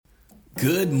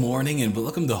Good morning and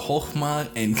welcome to Chokhmah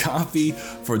and Coffee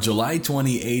for July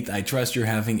 28th. I trust you're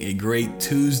having a great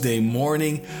Tuesday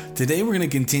morning. Today we're going to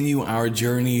continue our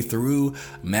journey through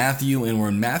Matthew, and we're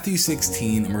in Matthew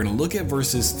 16 and we're going to look at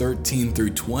verses 13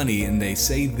 through 20, and they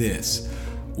say this: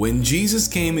 When Jesus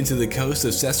came into the coast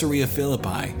of Caesarea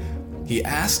Philippi, he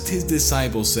asked his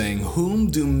disciples, saying, "Whom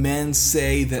do men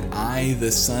say that I,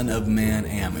 the Son of Man,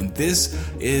 am?" And this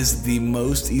is the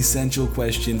most essential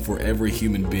question for every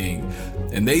human being.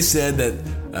 And they said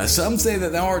that some say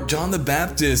that thou art John the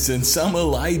Baptist, and some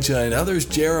Elijah, and others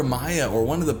Jeremiah, or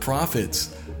one of the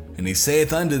prophets. And he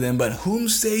saith unto them, "But whom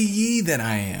say ye that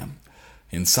I am?"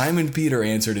 And Simon Peter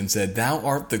answered and said, "Thou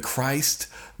art the Christ,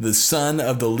 the Son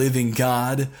of the living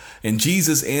God." And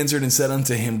Jesus answered and said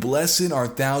unto him, "Blessed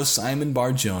art thou, Simon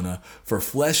Bar-Jonah, for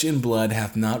flesh and blood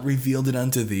hath not revealed it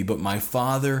unto thee, but my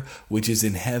Father which is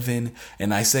in heaven.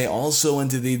 And I say also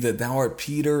unto thee that thou art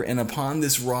Peter, and upon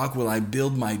this rock will I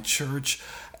build my church,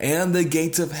 and the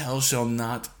gates of hell shall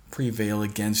not prevail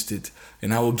against it.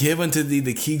 And I will give unto thee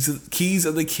the keys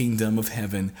of the kingdom of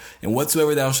heaven. And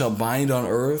whatsoever thou shalt bind on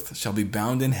earth shall be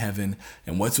bound in heaven,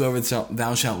 and whatsoever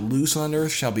thou shalt loose on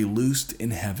earth shall be loosed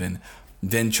in heaven."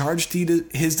 Then charged he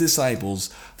his disciples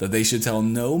that they should tell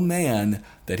no man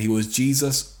that he was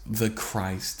Jesus the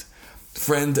Christ.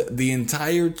 Friend, the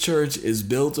entire church is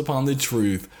built upon the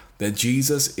truth that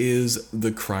Jesus is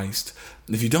the Christ.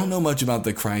 If you don't know much about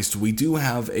the Christ, we do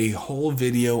have a whole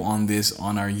video on this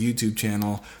on our YouTube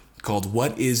channel called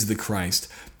What is the Christ?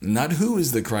 Not who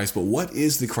is the Christ, but what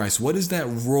is the Christ? What is that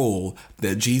role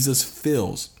that Jesus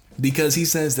fills? Because he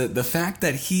says that the fact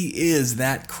that he is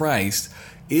that Christ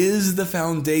is the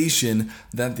foundation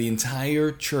that the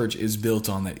entire church is built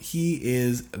on, that he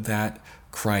is that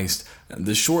Christ.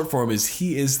 The short form is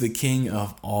he is the King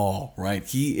of all, right?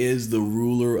 He is the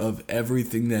ruler of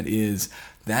everything that is.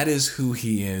 That is who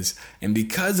he is. And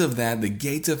because of that, the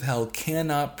gates of hell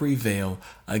cannot prevail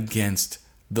against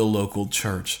the local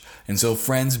church. And so,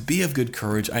 friends, be of good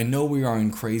courage. I know we are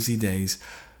in crazy days.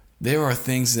 There are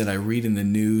things that I read in the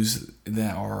news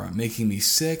that are making me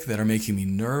sick, that are making me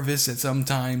nervous at some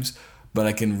times. But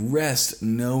I can rest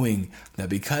knowing that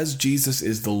because Jesus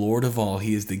is the Lord of all,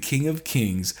 he is the King of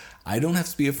kings, I don't have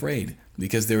to be afraid,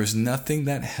 because there is nothing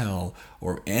that hell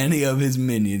or any of his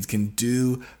minions can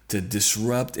do to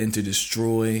disrupt and to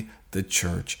destroy the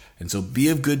church. And so be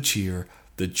of good cheer.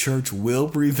 The church will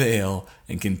prevail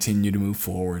and continue to move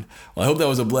forward. Well, I hope that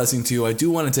was a blessing to you. I do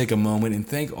want to take a moment and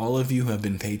thank all of you who have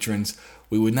been patrons.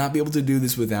 We would not be able to do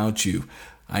this without you.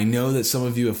 I know that some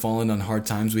of you have fallen on hard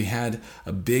times. We had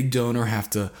a big donor have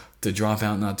to drop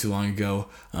out not too long ago.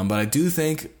 But I do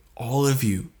thank all of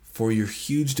you for your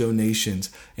huge donations.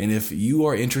 And if you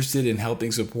are interested in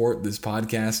helping support this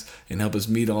podcast and help us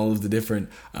meet all of the different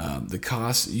the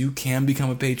costs, you can become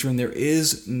a patron. There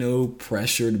is no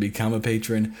pressure to become a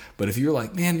patron. But if you're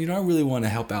like, man, I really want to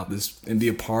help out this and be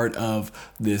a part of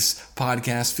this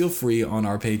podcast, feel free on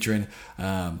our Patreon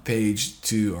page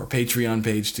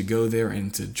to go there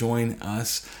and to join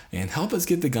us and help us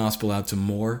get the gospel out to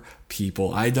more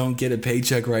people. I don't get a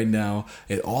paycheck right now.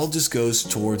 It all just goes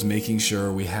towards making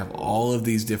sure we have all of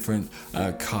these different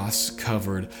costs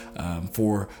covered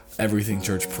for Everything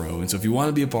Church Pro. And so if you want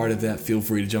to be a part of that, feel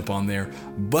free to jump on there.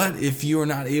 But if you are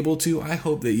not able to, I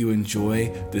hope that you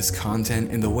enjoy this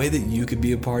content. And the way that you could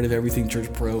be a part of Everything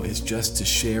Church Pro is just to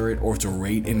share it or to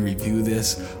rate and review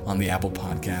this on the Apple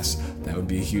Podcasts. That would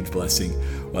be a huge blessing.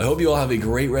 Well, I hope you all have a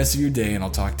great rest of your day, and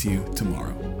I'll talk to you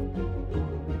tomorrow.